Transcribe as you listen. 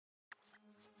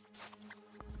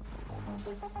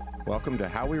Welcome to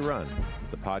How We Run,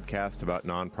 the podcast about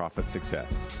nonprofit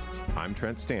success. I'm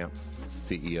Trent Stamp,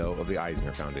 CEO of the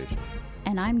Eisner Foundation.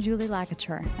 And I'm Julie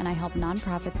Lakature, and I help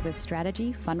nonprofits with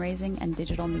strategy, fundraising, and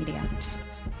digital media.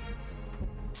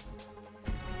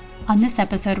 On this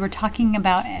episode, we're talking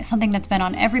about something that's been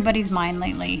on everybody's mind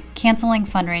lately, canceling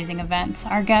fundraising events.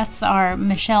 Our guests are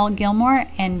Michelle Gilmore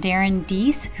and Darren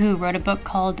Deese, who wrote a book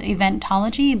called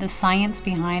Eventology, The Science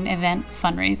Behind Event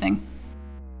Fundraising.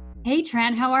 Hey,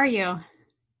 Trent, how are you?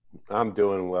 I'm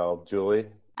doing well, Julie.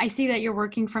 I see that you're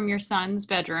working from your son's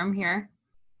bedroom here.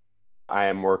 I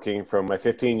am working from my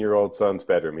 15-year-old son's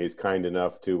bedroom. He's kind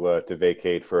enough to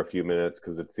vacate for a few minutes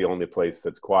because it's the only place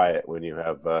that's quiet when you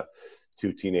have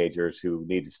two teenagers who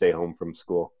need to stay home from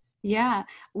school. Yeah.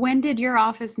 When did your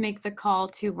office make the call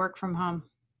to work from home?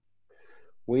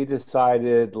 We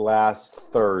decided last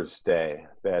Thursday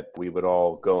that we would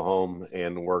all go home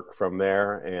and work from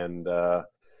there and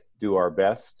do our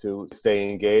best to stay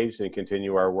engaged and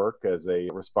continue our work as a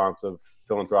responsive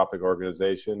philanthropic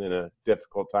organization in a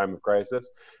difficult time of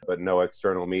crisis, but no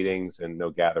external meetings and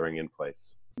no gathering in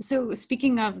place. So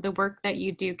speaking of the work that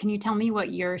you do, can you tell me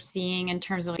what you're seeing in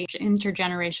terms of the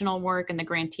intergenerational work and the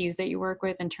grantees that you work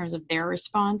with in terms of their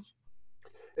response?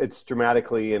 It's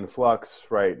dramatically in flux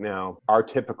right now. Our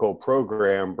typical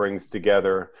program brings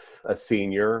together a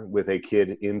senior with a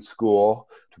kid in school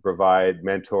to provide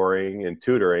mentoring and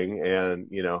tutoring. And,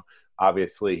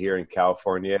 obviously here in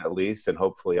California at least, and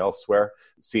hopefully elsewhere,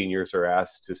 seniors are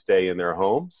asked to stay in their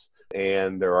homes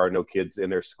and there are no kids in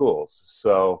their schools.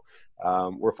 So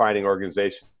we're finding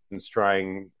organizations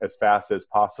trying as fast as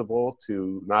possible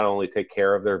to not only take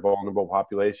care of their vulnerable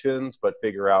populations, but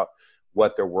figure out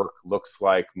what their work looks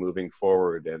like moving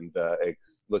forward and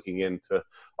looking into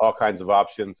all kinds of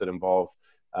options that involve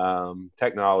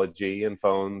technology and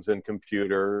phones and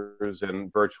computers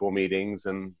and virtual meetings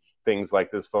and things like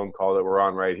this phone call that we're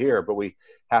on right here. But we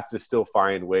have to still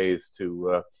find ways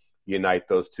to unite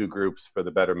those two groups for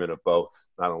the betterment of both,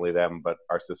 not only them, but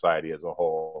our society as a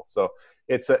whole. So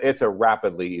it's a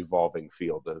rapidly evolving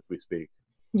field as we speak.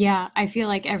 Yeah, I feel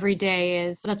like every day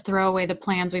is let's throw away the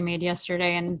plans we made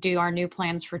yesterday and do our new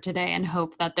plans for today and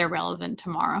hope that they're relevant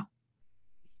tomorrow.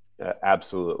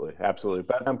 Absolutely.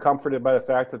 But I'm comforted by the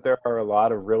fact that there are a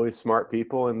lot of really smart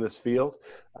people in this field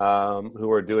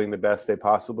who are doing the best they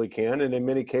possibly can, and in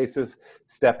many cases,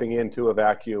 stepping into a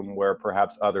vacuum where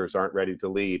perhaps others aren't ready to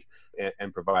lead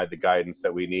and provide the guidance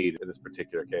that we need in this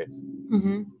particular case.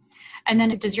 Mm-hmm. And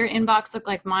then does your inbox look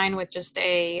like mine with just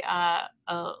a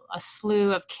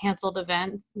slew of canceled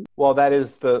events? Well, that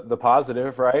is the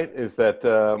positive, right? Is that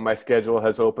my schedule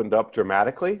has opened up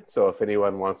dramatically. So if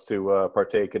anyone wants to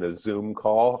partake in a Zoom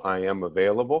call, I am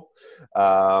available.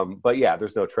 But yeah,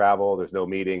 there's no travel, there's no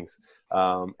meetings.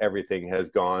 Everything has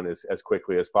gone as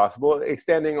quickly as possible,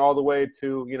 extending all the way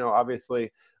to, obviously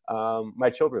my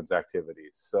children's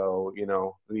activities. So,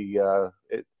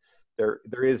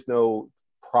 there is no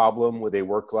problem with a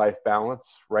work-life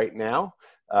balance right now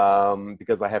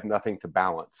because I have nothing to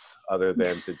balance other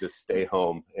than to just stay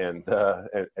home and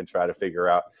try to figure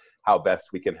out how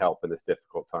best we can help in this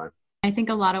difficult time. I think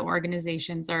a lot of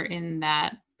organizations are in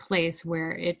that place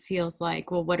where it feels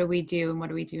like, well, what do we do and what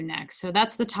do we do next? So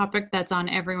that's the topic that's on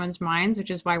everyone's minds,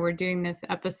 which is why we're doing this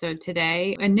episode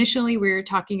today. Initially, we were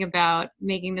talking about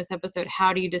making this episode,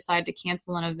 how do you decide to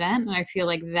cancel an event? And I feel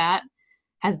like that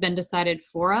has been decided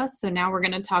for us. So now we're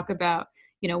going to talk about,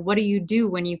 what do you do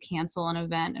when you cancel an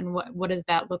event and what does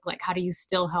that look like? How do you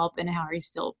still help and how are you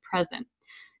still present?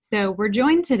 So we're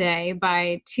joined today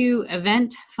by two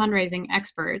event fundraising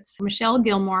experts. Michelle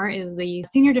Gilmore is the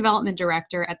Senior Development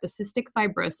Director at the Cystic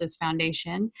Fibrosis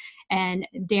Foundation, and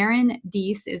Darren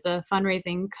Deese is a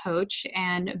fundraising coach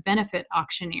and benefit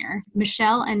auctioneer.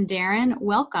 Michelle and Darren,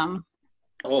 welcome.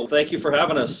 Well, thank you for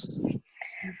having us.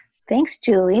 Thanks,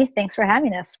 Julie. Thanks for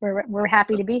having us. We're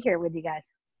happy to be here with you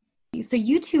guys. So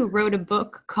you two wrote a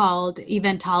book called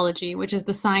Eventology, which is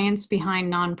the science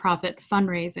behind nonprofit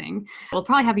fundraising. We'll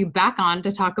probably have you back on to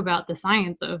talk about the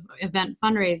science of event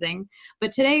fundraising.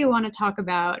 But today I want to talk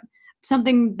about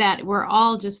something that we're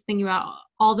all just thinking about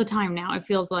all the time now. It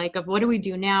feels like, of what do we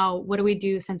do now? What do we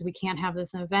do since we can't have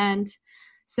this event?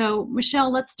 So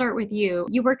Michelle, let's start with you.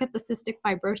 You work at the Cystic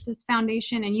Fibrosis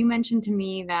Foundation, and you mentioned to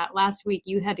me that last week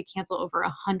you had to cancel over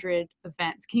 100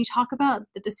 events. Can you talk about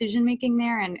the decision-making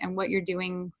there and what you're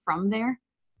doing from there?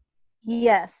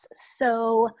 Yes.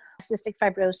 So cystic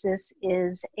fibrosis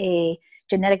is a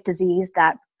genetic disease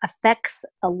that affects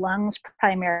the lungs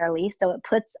primarily. So it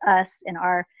puts us and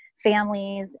our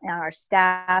families and our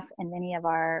staff and many of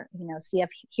our, CF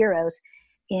heroes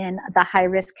in the high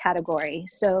risk category.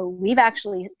 So we've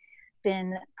actually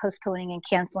been postponing and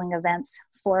canceling events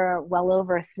for well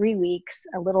over 3 weeks,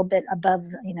 a little bit above,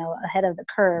 ahead of the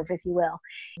curve, if you will.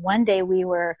 One day we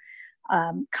were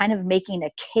kind of making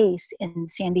a case in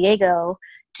San Diego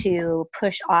to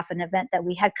push off an event that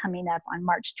we had coming up on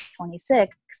March 26th,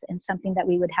 and something that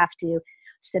we would have to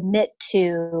submit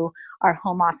to our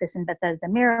home office in Bethesda,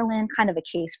 Maryland, kind of a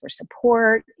case for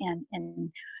support.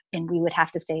 And we would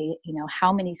have to say,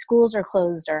 how many schools are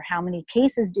closed or how many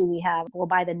cases do we have? Well,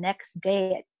 by the next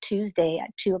day, Tuesday at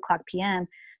 2:00 p.m.,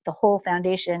 the whole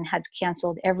foundation had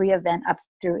canceled every event up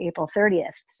through April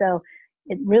 30th. So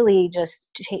it really just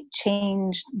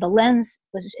changed. The lens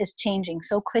is changing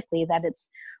so quickly that it's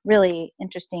really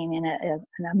interesting and an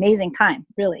amazing time,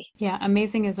 really. Yeah,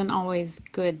 amazing isn't always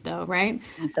good though, right?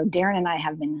 And so Darren and I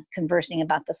have been conversing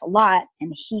about this a lot,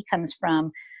 and he comes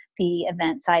from the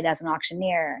event side as an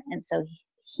auctioneer. And so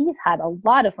he's had a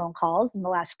lot of phone calls in the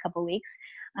last couple of weeks.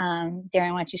 Darren, why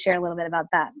don't you share a little bit about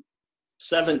that?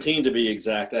 17 to be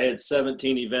exact. I had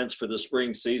 17 events for the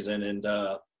spring season, and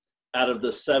out of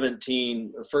the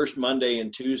 17, first Monday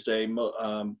and Tuesday,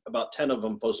 about 10 of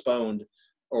them postponed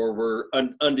or were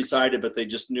undecided, but they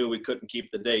just knew we couldn't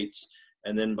keep the dates.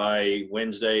 And then by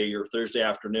Wednesday or Thursday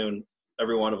afternoon,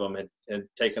 every one of them had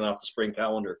taken off the spring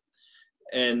calendar.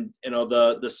 And,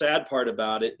 the sad part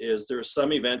about it is there's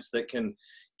some events that can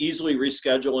easily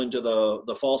reschedule into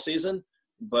the fall season,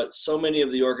 but so many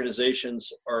of the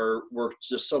organizations were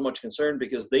just so much concerned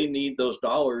because they need those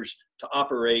dollars to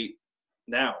operate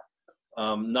now.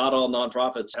 Not all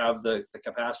nonprofits have the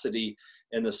capacity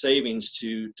and the savings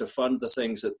to fund the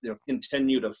things that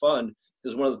continue to fund.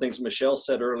 Because one of the things Michelle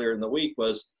said earlier in the week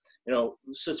was,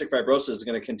 cystic fibrosis is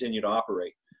going to continue to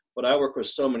operate. But I work with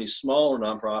so many smaller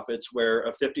nonprofits where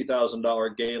a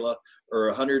 $50,000 gala or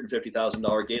a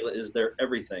 $150,000 gala is their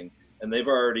everything. And they've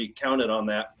already counted on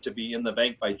that to be in the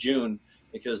bank by June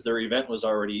because their event was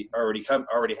already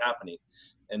happening.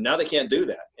 And now they can't do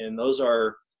that. And those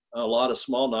are a lot of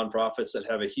small nonprofits that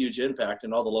have a huge impact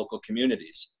in all the local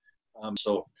communities.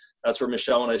 So that's where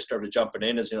Michelle and I started jumping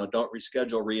in is, don't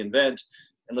reschedule, reinvent,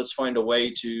 and let's find a way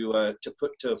to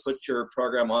put your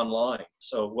program online.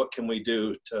 So what can we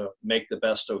do to make the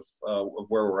best of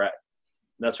where we're at?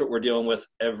 And that's what we're dealing with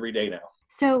every day now.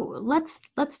 So let's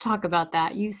talk about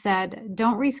that. You said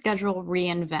don't reschedule,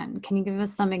 reinvent. Can you give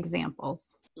us some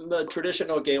examples? The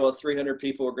traditional gala, 300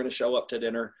 people are going to show up to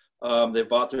dinner. They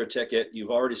bought their ticket. You've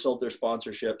already sold their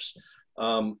sponsorships.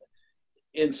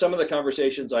 In some of the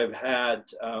conversations I've had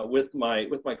with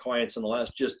my clients in the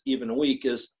last just even week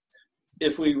is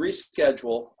if we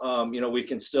reschedule, we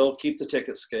can still keep the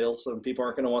ticket scale. So people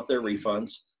aren't going to want their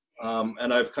refunds.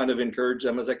 And I've kind of encouraged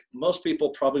them. I was like, most people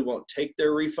probably won't take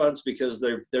their refunds because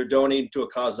they're donating to a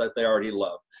cause that they already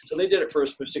love. So they did it for a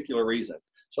particular reason.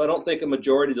 So I don't think a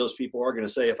majority of those people are going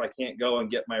to say, if I can't go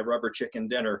and get my rubber chicken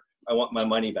dinner, I want my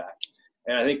money back.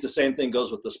 And I think the same thing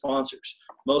goes with the sponsors.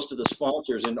 Most of the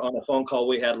sponsors, and on a phone call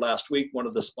we had last week, one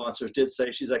of the sponsors did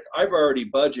say, she's like, I've already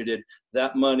budgeted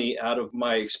that money out of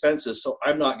my expenses, so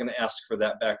I'm not going to ask for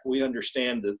that back. We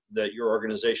understand that your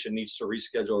organization needs to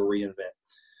reschedule or reinvent.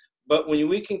 But when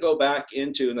we can go back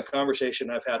into, and the conversation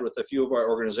I've had with a few of our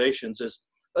organizations is,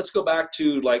 let's go back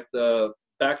to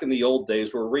back in the old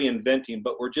days, we're reinventing,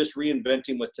 but we're just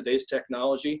reinventing with today's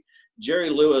technology. Jerry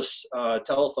Lewis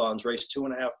telethons raised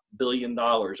 $2.5 billion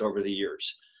over the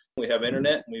years. We have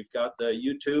internet, and we've got the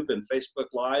YouTube and Facebook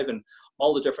Live and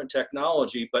all the different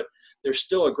technology, but there's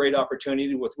still a great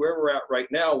opportunity with where we're at right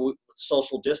now with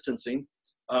social distancing.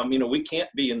 We can't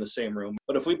be in the same room,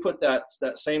 but if we put that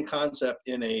same concept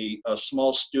in a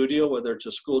small studio, whether it's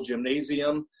a school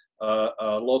gymnasium,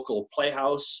 a local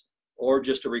playhouse, or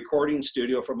just a recording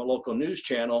studio from a local news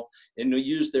channel, and we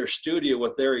use their studio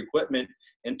with their equipment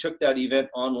and took that event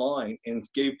online and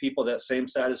gave people that same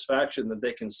satisfaction that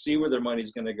they can see where their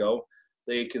money's going to go.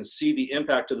 They can see the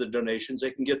impact of the donations. They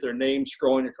can get their name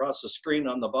scrolling across the screen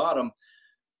on the bottom.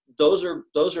 Those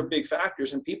are big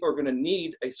factors, and people are going to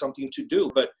need something to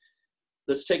do. But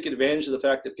let's take advantage of the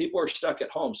fact that people are stuck at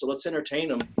home. So let's entertain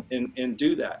them and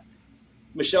do that.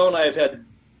 Michelle and I have had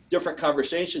different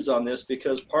conversations on this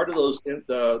because part of those,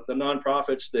 the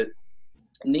nonprofits that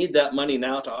need that money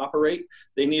now to operate,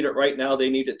 they need it right now, they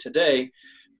need it today.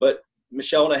 But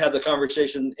Michelle and I had the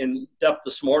conversation in depth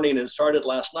this morning and started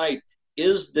last night.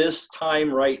 Is this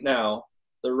time right now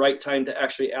the right time to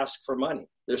actually ask for money?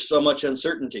 There's so much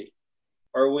uncertainty.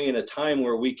 Are we in a time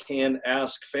where we can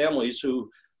ask families who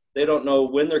they don't know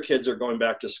when their kids are going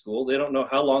back to school, they don't know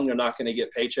how long they're not going to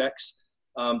get paychecks?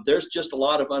 There's just a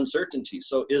lot of uncertainty.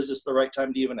 So is this the right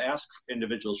time to even ask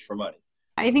individuals for money?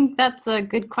 I think that's a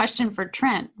good question for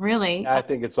Trent, really. I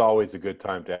think it's always a good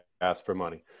time to ask for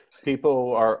money.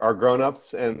 People are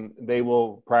grown-ups and they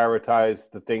will prioritize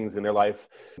the things in their life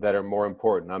that are more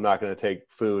important. I'm not going to take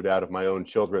food out of my own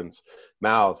children's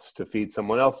mouths to feed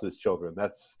someone else's children.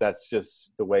 That's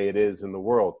just the way it is in the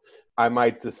world. I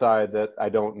might decide that I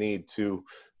don't need to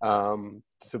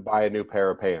buy a new pair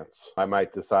of pants. I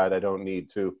might decide I don't need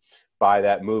to buy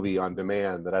that movie on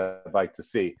demand that I'd like to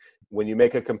see. When you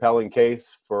make a compelling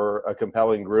case for a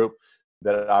compelling group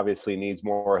that obviously needs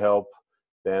more help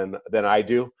than I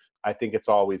do, I think it's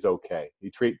always okay.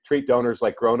 You treat donors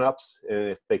like grown-ups, and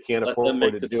if they can't afford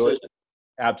to do it,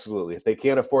 absolutely. If they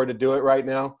can't afford to do it right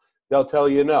now, they'll tell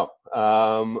you no.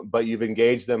 But you've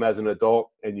engaged them as an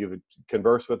adult, and you've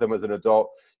conversed with them as an adult.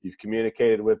 You've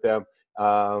communicated with them,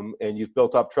 and you've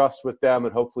built up trust with them,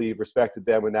 and hopefully you've respected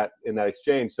them in that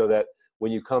exchange, so that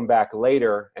when you come back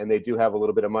later and they do have a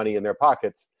little bit of money in their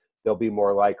pockets, they'll be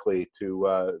more likely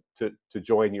to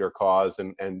join your cause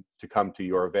and to come to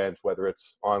your event, whether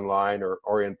it's online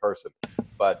or in person.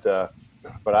 But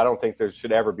I don't think there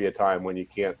should ever be a time when you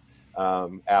can't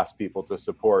ask people to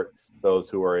support those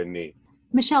who are in need.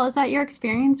 Michelle, is that your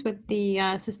experience with the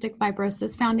Cystic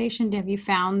Fibrosis Foundation? Have you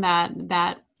found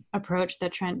that approach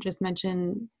that Trent just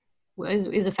mentioned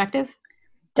is effective?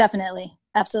 Definitely.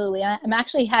 Absolutely. I'm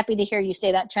actually happy to hear you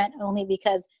say that, Trent, only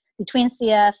because between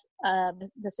CF, the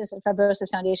Cystic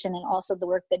Fibrosis Foundation, and also the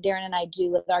work that Darren and I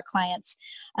do with our clients,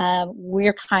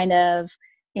 we're kind of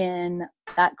in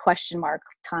that question mark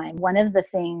time. One of the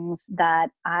things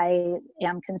that I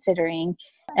am considering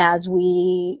as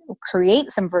we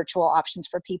create some virtual options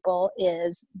for people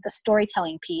is the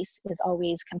storytelling piece is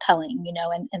always compelling,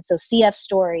 and so CF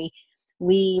Story,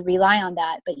 we rely on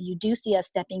that, but you do see us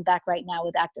stepping back right now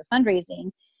with active fundraising.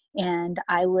 And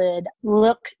I would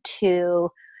look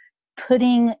to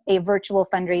putting a virtual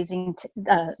fundraising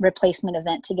replacement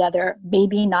event together,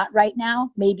 maybe not right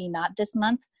now, maybe not this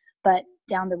month, but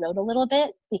down the road a little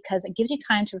bit, because it gives you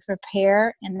time to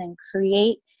prepare and then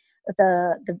create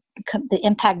the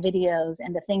impact videos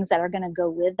and the things that are going to go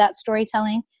with that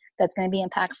storytelling that's going to be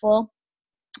impactful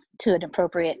to an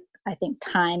appropriate, I think,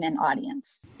 time and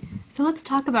audience. So let's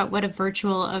talk about what a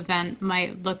virtual event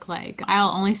might look like.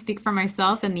 I'll only speak for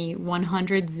myself and the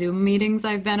 100 Zoom meetings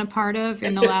I've been a part of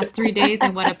in the last 3 days,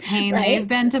 and what a pain Right? they've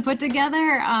been to put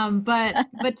together.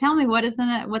 But tell me, what's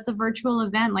a virtual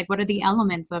event? Like, what are the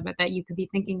elements of it that you could be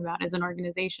thinking about as an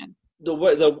organization?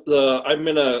 I'm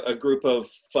in a group of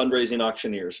fundraising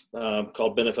auctioneers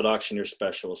called Benefit Auctioneer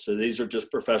Specialists. So these are just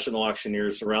professional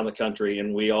auctioneers around the country,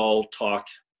 and we all talk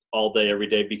all day, every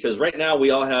day, because right now we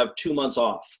all have 2 months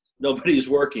off. Nobody's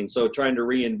working, so trying to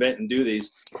reinvent and do these.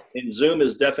 And Zoom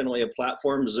is definitely a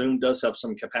platform. Zoom does have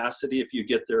some capacity if you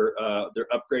get their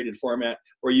upgraded format,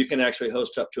 where you can actually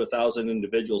host up to 1,000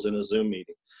 individuals in a Zoom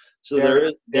meeting. So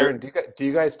Darren, do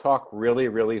you guys talk really,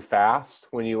 really fast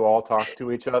when you all talk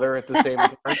to each other at the same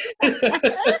time?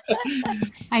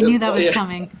 I knew that was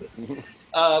coming.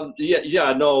 No.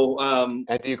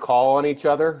 And do you call on each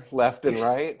other left and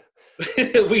right?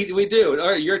 we do. All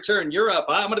right, your turn. You're up.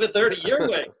 I'm gonna get 30. Your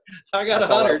way. I got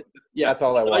 100. Yeah, that's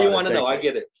all I want. All you want to know. I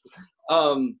get it.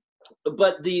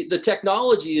 But the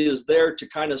technology is there to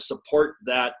kind of support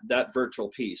that virtual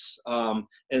piece.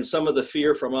 And some of the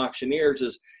fear from auctioneers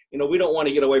is, we don't want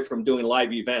to get away from doing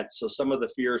live events. So some of the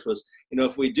fears was,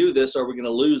 if we do this, are we going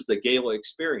to lose the gala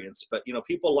experience? But,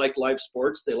 people like live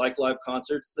sports. They like live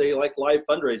concerts. They like live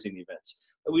fundraising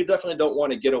events. But we definitely don't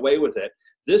want to get away with it.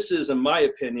 This is, in my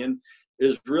opinion,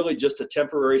 is really just a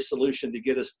temporary solution to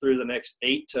get us through the next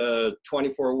 8 to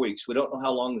 24 weeks. We don't know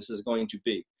how long this is going to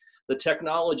be. The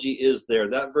technology is there.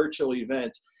 That virtual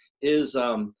event is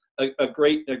a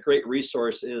great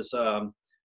resource. Is the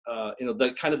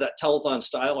kind of that telethon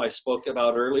style I spoke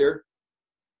about earlier.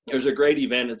 There's a great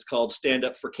event. It's called Stand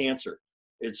Up for Cancer.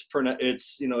 It's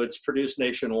produced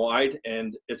nationwide,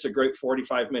 and it's a great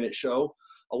 45-minute show.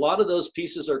 A lot of those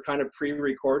pieces are kind of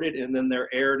pre-recorded, and then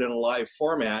they're aired in a live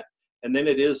format. And then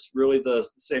it is really the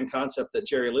same concept that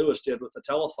Jerry Lewis did with the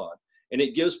telethon. And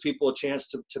it gives people a chance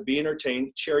to be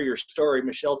entertained, share your story.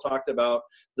 Michelle talked about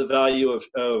the value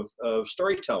of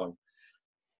storytelling.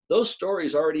 Those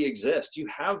stories already exist. You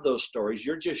have those stories.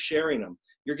 You're just sharing them.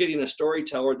 You're getting a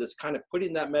storyteller that's kind of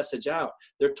putting that message out.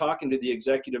 They're talking to the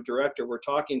executive director. We're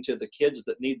talking to the kids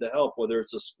that need the help, whether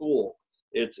it's a school,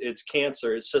 it's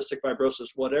cancer, it's cystic fibrosis,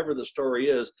 whatever the story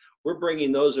is. We're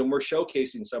bringing those and we're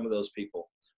showcasing some of those people.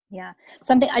 Yeah.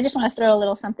 Something, I just want to throw a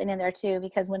little something in there too,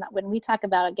 because when we talk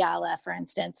about a gala, for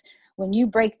instance, when you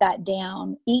break that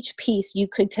down, each piece you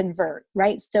could convert,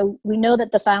 right? So we know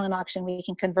that the silent auction, we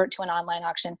can convert to an online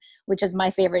auction, which is my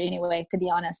favorite anyway, to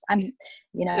be honest.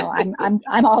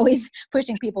 I'm always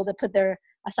pushing people to put a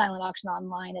silent auction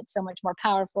online. It's so much more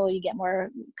powerful. You get more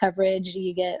coverage.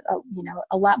 You get,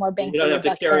 a lot more bang for your buck. You don't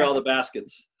have to carry all the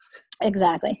baskets.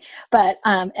 Exactly. But,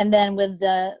 and then with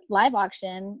the live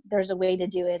auction, there's a way to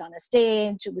do it on a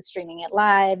stage with streaming it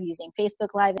live using Facebook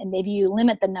Live. And maybe you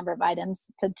limit the number of items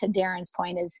to Darren's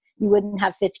point is you wouldn't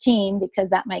have 15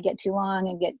 because that might get too long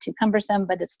and get too cumbersome,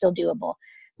 but it's still doable.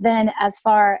 Then as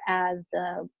far as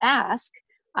the ask,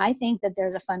 I think that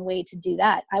there's a fun way to do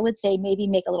that. I would say maybe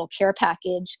make a little care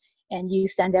package and you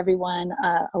send everyone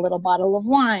a little bottle of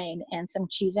wine and some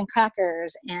cheese and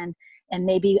crackers and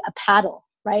maybe a paddle,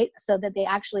 right? So that they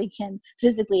actually can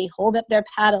physically hold up their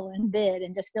paddle and bid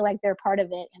and just feel like they're part of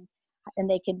it. And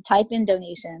they can type in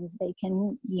donations. They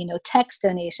can, text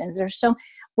donations. There's so,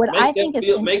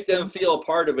 make them feel a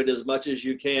part of it as much as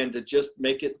you can to just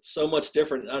make it so much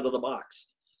different out of the box.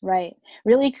 Right.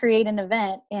 Really create an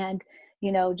event and,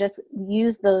 just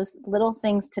use those little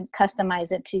things to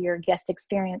customize it to your guest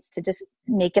experience to just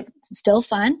make it still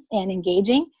fun and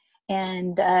engaging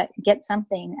and get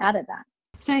something out of that.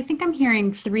 So I think I'm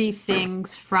hearing three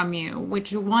things from you,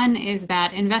 which one is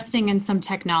that investing in some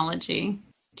technology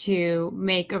to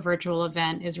make a virtual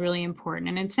event is really important.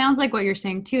 And it sounds like what you're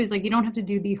saying too is like, you don't have to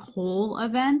do the whole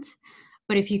event,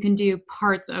 but if you can do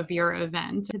parts of your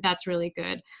event, that's really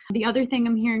good. The other thing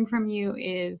I'm hearing from you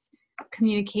is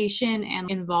communication and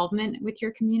involvement with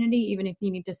your community, even if you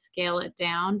need to scale it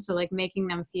down. So like making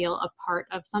them feel a part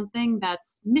of something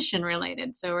that's mission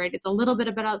related. So, right, it's a little bit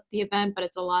about the event, but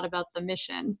it's a lot about the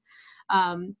mission.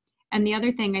 And the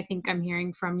other thing I think I'm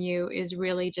hearing from you is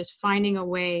really just finding a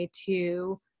way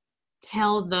to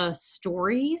tell the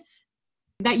stories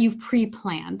that you've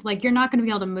pre-planned. Like you're not going to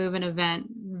be able to move an event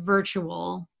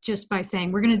virtual just by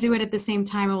saying, we're going to do it at the same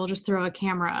time and we'll just throw a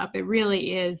camera up. It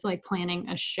really is like planning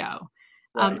a show.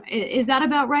 Right. Is that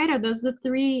about right? Are those the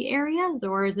three areas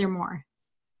or is there more?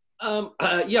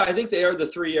 Yeah, I think they are the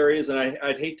three areas. And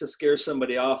I'd hate to scare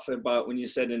somebody off about when you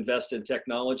said invest in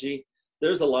technology.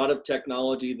 There's a lot of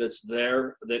technology that's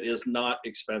there that is not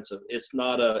expensive. It's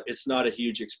not a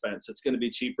huge expense. It's going to be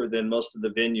cheaper than most of the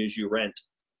venues you rent.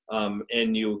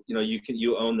 And you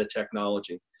own the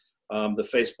technology. The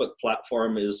Facebook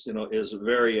platform is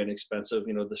very inexpensive.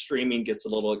 The streaming gets a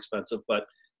little expensive, but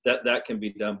that can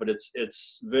be done. But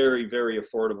it's very, very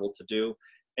affordable to do.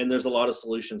 And there's a lot of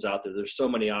solutions out there. There's so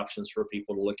many options for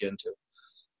people to look into.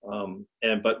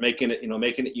 But making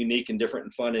it unique and different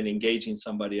and fun and engaging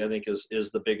somebody, I think is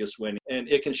the biggest win. And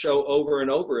it can show over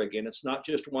and over again. It's not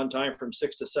just one time from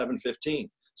 6 to 7:15.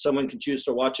 Someone can choose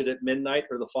to watch it at midnight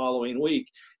or the following week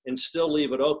and still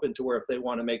leave it open to where if they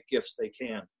want to make gifts, they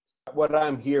can. What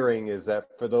I'm hearing is that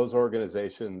for those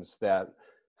organizations that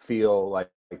feel like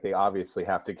they obviously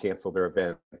have to cancel their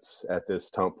events at this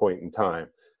point in time,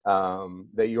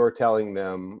 that you're telling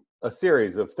them a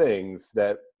series of things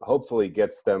that hopefully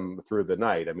gets them through the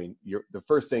night. I mean, the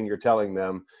first thing you're telling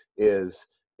them is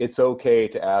it's okay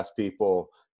to ask people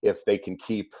if they can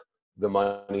keep the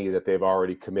money that they've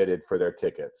already committed for their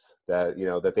tickets,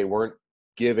 that they weren't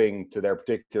giving to their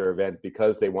particular event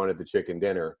because they wanted the chicken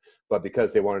dinner, but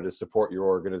because they wanted to support your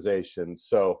organization.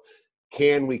 So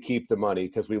can we keep the money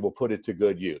because we will put it to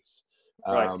good use?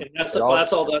 Right. And that's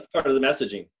part of the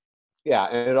messaging. Yeah.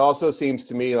 And it also seems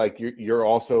to me like you're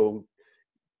also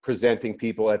presenting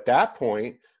people at that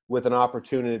point with an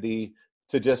opportunity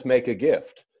to just make a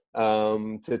gift,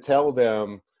 to tell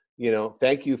them,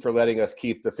 thank you for letting us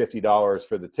keep the $50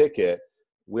 for the ticket.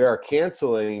 We are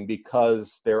canceling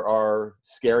because there are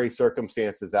scary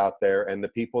circumstances out there and the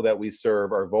people that we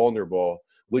serve are vulnerable.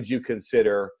 Would you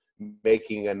consider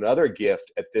making another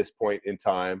gift at this point in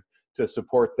time to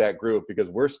support that group? Because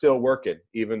we're still working,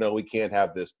 even though we can't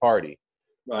have this party.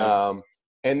 Right.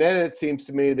 And then it seems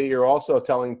to me that you're also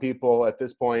telling people at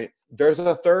this point, there's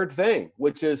a third thing,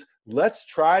 which is let's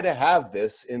try to have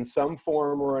this in some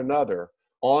form or another,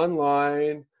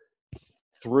 online,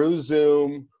 through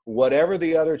Zoom, whatever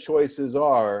the other choices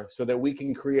are, so that we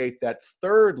can create that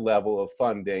third level of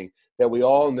funding that we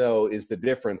all know is the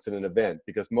difference in an event.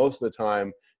 Because most of the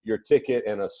time, your ticket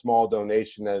and a small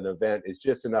donation at an event is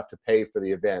just enough to pay for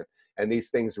the event. And these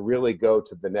things really go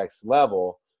to the next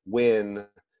level when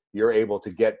you're able to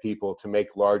get people to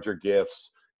make larger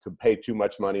gifts, to pay too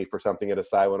much money for something at a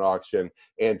silent auction,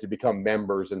 and to become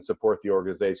members and support the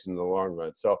organization in the long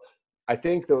run. So I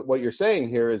think that what you're saying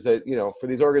here is that, for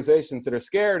these organizations that are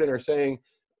scared and are saying,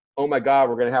 oh my God,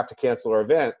 we're going to have to cancel our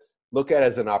event, look at it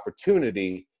as an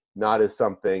opportunity, not as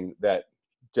something that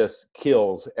just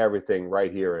kills everything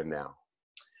right here and now.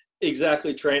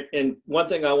 Exactly, Trent. And one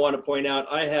thing I want to point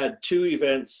out, I got two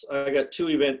event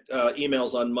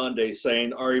emails on Monday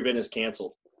saying our event is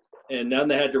canceled. And then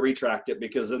they had to retract it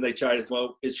because then they tried to,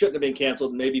 well, it shouldn't have been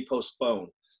canceled, maybe postponed.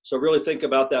 So really think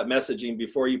about that messaging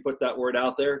before you put that word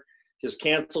out there, because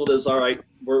canceled is all right.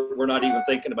 We're not even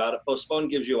thinking about it. Postpone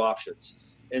gives you options,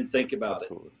 and think about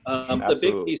Absolutely. it. The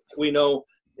big piece we know,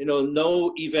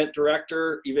 no event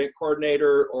director, event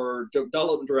coordinator, or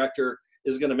development director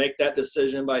is going to make that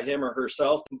decision by him or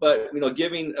herself. But,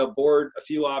 giving a board a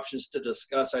few options to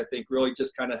discuss, I think really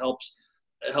just kind of helps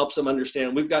them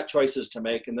understand we've got choices to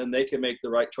make, and then they can make the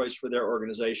right choice for their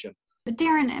organization. But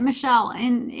Darren and Michelle,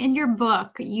 in your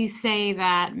book, you say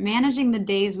that managing the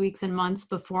days, weeks, and months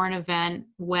before an event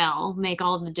make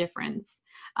all the difference.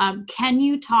 Can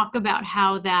you talk about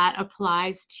how that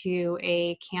applies to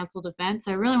a canceled event?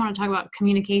 So I really want to talk about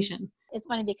communication. It's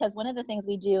funny because one of the things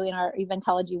we do in our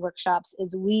eventology workshops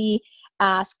is we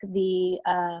ask the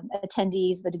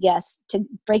attendees, the guests, to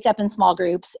break up in small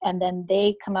groups, and then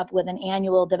they come up with an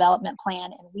annual development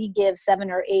plan, and we give 7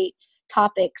 or 8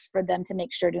 topics for them to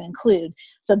make sure to include.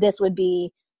 So this would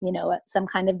be, some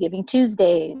kind of Giving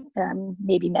Tuesday,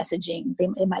 maybe messaging.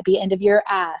 It might be end of year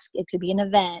ask. It could be an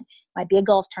event, might be a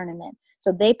golf tournament.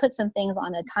 So they put some things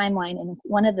on a timeline, and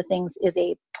one of the things is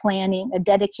a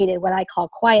dedicated, what I call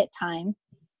quiet time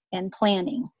and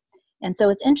planning. And so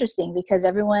it's interesting because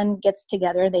everyone gets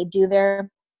together, they do their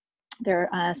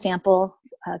sample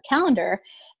calendar,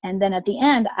 and then at the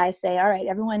end I say, all right,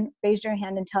 everyone raise your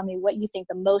hand and tell me what you think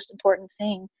the most important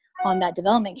thing on that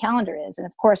development calendar is. And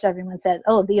of course everyone says,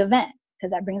 oh, the event,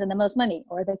 because that brings in the most money,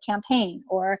 or the campaign,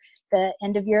 or the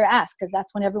end of year ask, because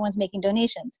that's when everyone's making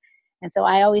donations. And so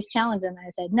I always challenge them, and I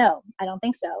said, no, I don't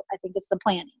think so. I think it's the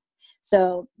planning.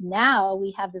 So now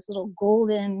we have this little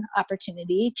golden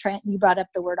opportunity. Trent, you brought up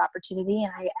the word opportunity,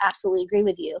 and I absolutely agree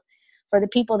with you. For the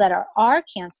people that are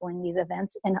canceling these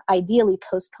events and ideally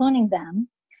postponing them,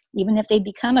 even if they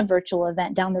become a virtual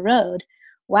event down the road,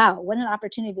 wow, what an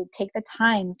opportunity to take the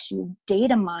time to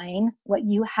data mine what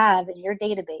you have in your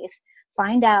database,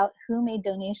 find out who made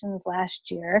donations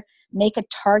last year, make a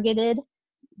targeted,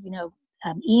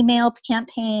 email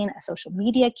campaign, a social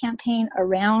media campaign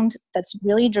around that's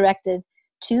really directed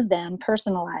to them,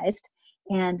 personalized,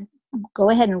 and go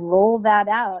ahead and roll that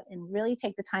out and really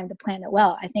take the time to plan it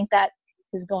well. I think that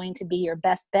is going to be your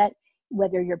best bet,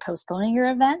 whether you're postponing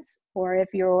your events or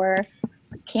if you're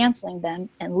canceling them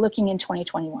and looking in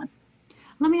 2021.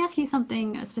 Let me ask you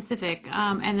something specific.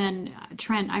 And then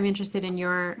Trent, I'm interested in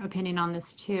your opinion on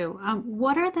this too.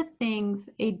 What are the things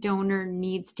a donor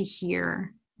needs to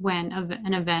hear when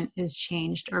an event is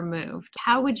changed or moved?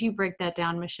 How would you break that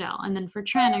down, Michelle? And then for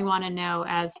Trent, I want to know,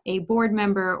 as a board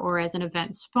member or as an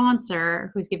event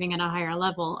sponsor who's giving at a higher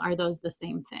level, are those the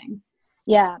same things?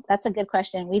 Yeah, that's a good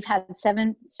question. We've had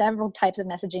several types of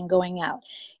messaging going out.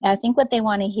 And I think what they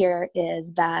want to hear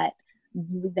is that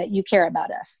you care about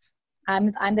us.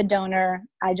 I'm the donor.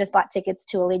 I just bought tickets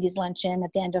to a ladies' luncheon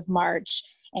at the end of March,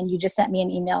 and you just sent me an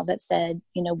email that said,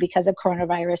 because of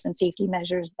coronavirus and safety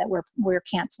measures that we're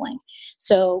canceling.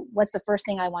 So what's the first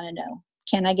thing I want to know?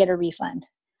 Can I get a refund?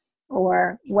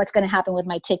 Or what's going to happen with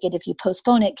my ticket if you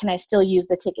postpone it? Can I still use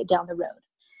the ticket down the road?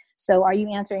 So are you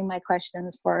answering my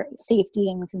questions for safety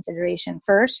and consideration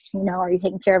first? Are you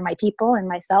taking care of my people and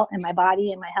myself and my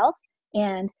body and my health?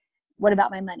 And what about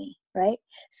my money, right?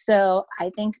 So I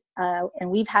think,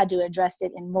 and we've had to address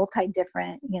it in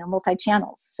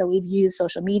multi-channels. So we've used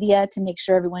social media to make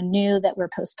sure everyone knew that we're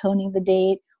postponing the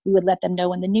date. We would let them know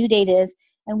when the new date is.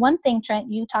 And one thing,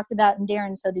 Trent, you talked about, and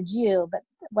Darren, so did you, but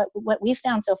what we've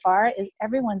found so far is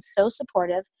everyone's so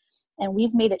supportive, and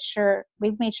we've made sure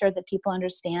that people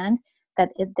understand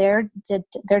that their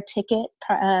ticket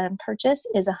purchase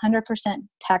is 100%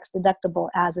 tax deductible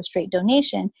as a straight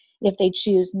donation if they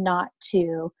choose not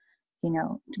to,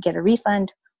 to get a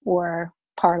refund or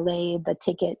parlay the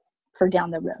ticket for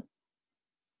down the road.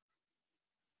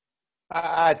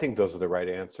 I think those are the right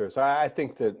answers. I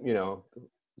think that,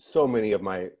 so many of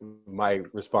my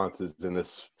responses in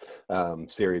this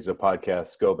series of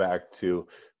podcasts go back to,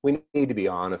 we need to be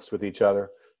honest with each other.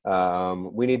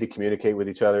 We need to communicate with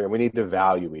each other, and we need to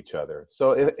value each other.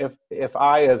 So if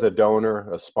I, as a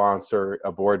donor, a sponsor,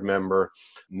 a board member,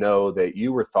 know that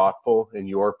you were thoughtful in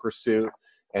your pursuit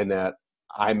and that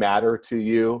I matter to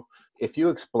you, if you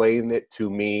explain it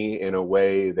to me in a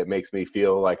way that makes me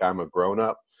feel like I'm a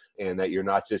grown-up, and that you're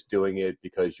not just doing it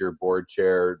because your board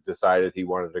chair decided he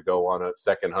wanted to go on a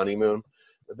second honeymoon,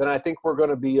 then I think we're going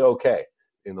to be okay.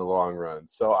 in the long run.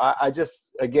 So I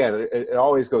just, again, it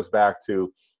always goes back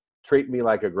to treat me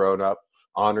like a grown-up,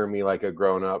 honor me like a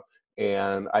grown-up.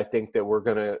 And I think that we're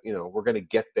gonna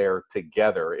get there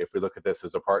together if we look at this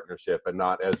as a partnership and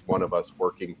not as one of us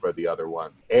working for the other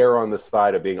one. Err on the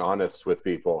side of being honest with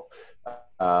people,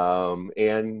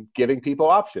 and giving people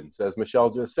options, as Michelle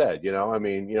just said.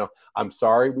 I'm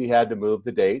sorry we had to move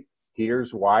the date.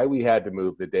 Here's why we had to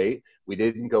move the date. We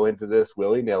didn't go into this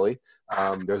willy-nilly.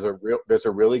 There's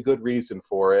a really good reason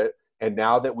for it. And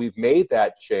now that we've made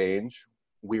that change,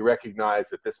 we recognize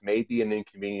that this may be an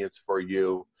inconvenience for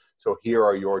you. So here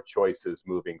are your choices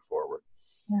moving forward.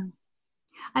 Yeah.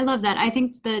 I love that. I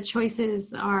think the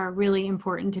choices are really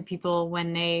important to people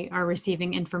when they are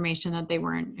receiving information that they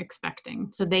weren't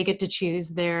expecting. So they get to choose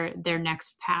their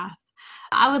next path.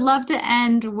 I would love to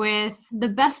end with the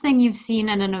best thing you've seen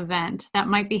at an event that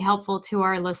might be helpful to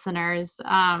our listeners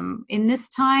in this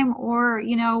time, or,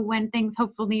 when things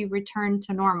hopefully return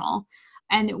to normal.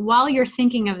 And while you're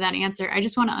thinking of that answer, I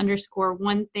just want to underscore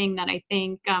one thing that I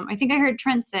think I heard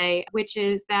Trent say, which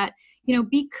is that,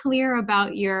 be clear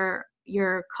about your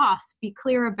costs, be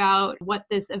clear about what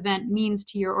this event means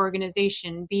to your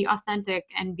organization, be authentic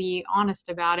and be honest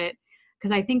about it.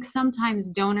 Because I think sometimes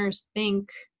donors think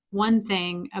one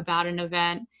thing about an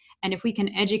event, and if we can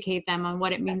educate them on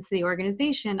what it means to the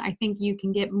organization, I think you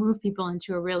can move people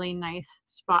into a really nice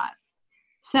spot.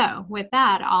 So with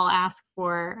that, I'll ask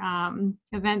for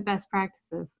event best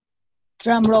practices.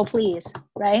 Drum roll, please.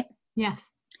 Right? Yes.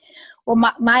 Well,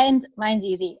 mine's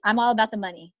easy. I'm all about the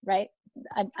money, right?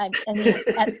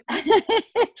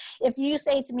 If you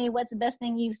say to me, what's the best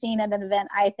thing you've seen at an event?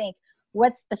 I think,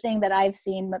 what's the thing that I've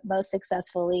seen most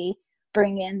successfully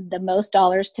bring in the most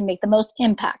dollars to make the most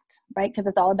impact, right? Because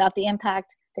it's all about the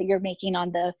impact that you're making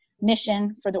on the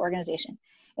mission for the organization.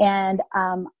 And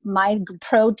my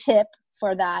pro tip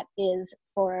for that is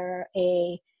for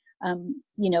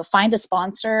find a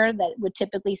sponsor that would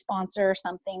typically sponsor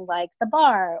something like the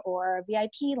bar or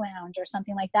VIP lounge or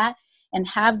something like that, and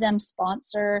have them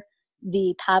sponsor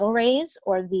the paddle raise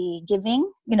or the giving,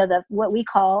 what we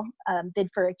call bid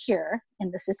for a cure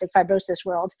in the cystic fibrosis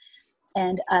world,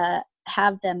 and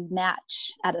have them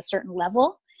match at a certain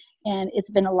level. And it's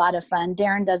been a lot of fun.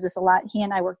 Darren does this a lot. He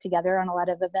and I work together on a lot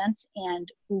of events,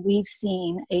 and we've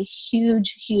seen a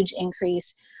huge, huge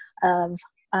increase of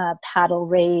paddle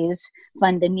raise,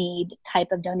 fund a need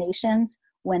type of donations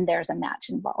when there's a match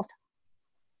involved.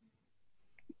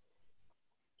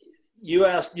 You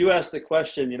asked the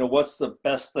question, what's the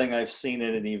best thing I've seen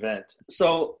at an event?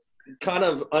 So kind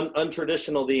of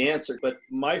untraditional, the answer, but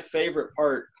my favorite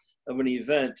part of an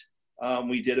event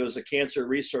it was a cancer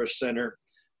resource center.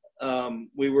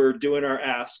 We were doing our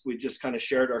ask. We just kind of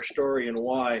shared our story and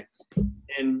why.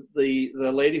 And the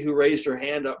lady who raised her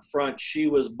hand up front, she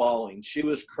was bawling. She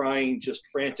was crying just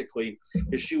frantically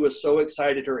because she was so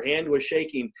excited. Her hand was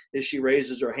shaking as she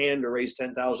raises her hand to raise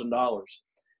 $10,000.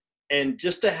 And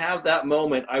just to have that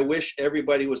moment, I wish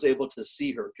everybody was able to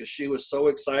see her, because she was so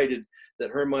excited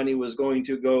that her money was going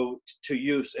to go to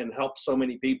use and help so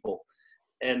many people.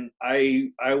 And I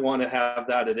want to have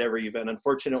that at every event.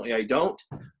 Unfortunately, I don't,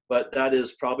 but that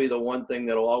is probably the one thing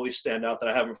that will always stand out that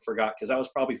I haven't forgot, because that was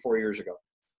probably 4 years ago.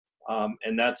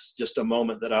 And that's just a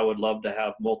moment that I would love to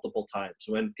have multiple times,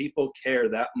 when people care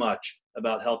that much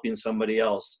about helping somebody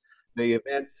else. The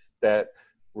events that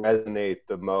resonate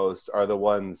the most are the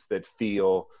ones that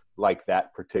feel like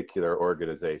that particular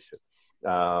organization.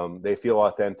 They feel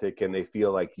authentic, and they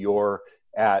feel like you're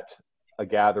at a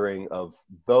gathering of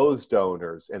those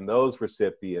donors and those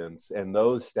recipients and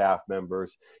those staff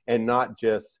members, and not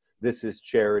just this is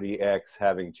charity X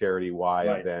having charity Y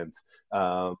right. event.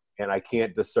 And I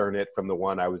can't discern it from the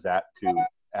one I was at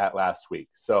last week.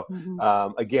 So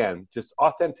again, just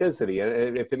authenticity.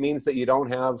 And if it means that you don't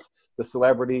have the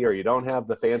celebrity, or you don't have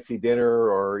the fancy dinner,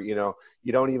 or, you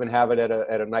don't even have it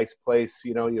at a nice place,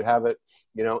 you have it,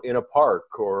 in a park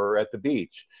or at the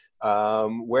beach,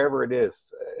 wherever it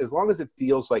is, as long as it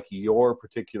feels like your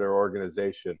particular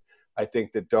organization, I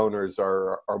think that donors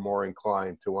are more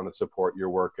inclined to want to support your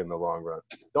work in the long run.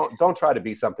 Don't try to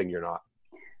be something you're not.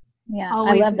 Yeah,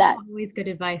 always, I love that. Always good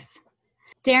advice.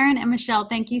 Darren and Michelle,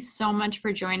 thank you so much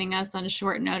for joining us on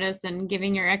short notice and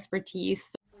giving your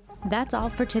expertise. That's all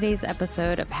for today's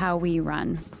episode of How We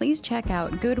Run. Please check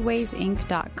out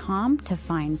goodwaysinc.com to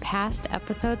find past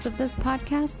episodes of this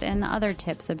podcast and other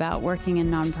tips about working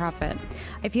in nonprofit.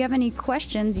 If you have any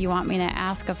questions you want me to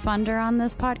ask a funder on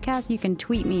this podcast, you can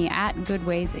tweet me at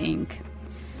goodwaysinc.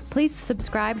 Please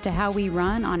subscribe to How We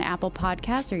Run on Apple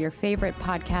Podcasts or your favorite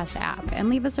podcast app, and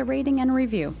leave us a rating and a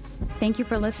review. Thank you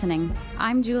for listening.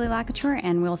 I'm Julie Lacouture,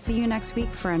 and we'll see you next week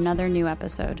for another new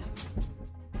episode.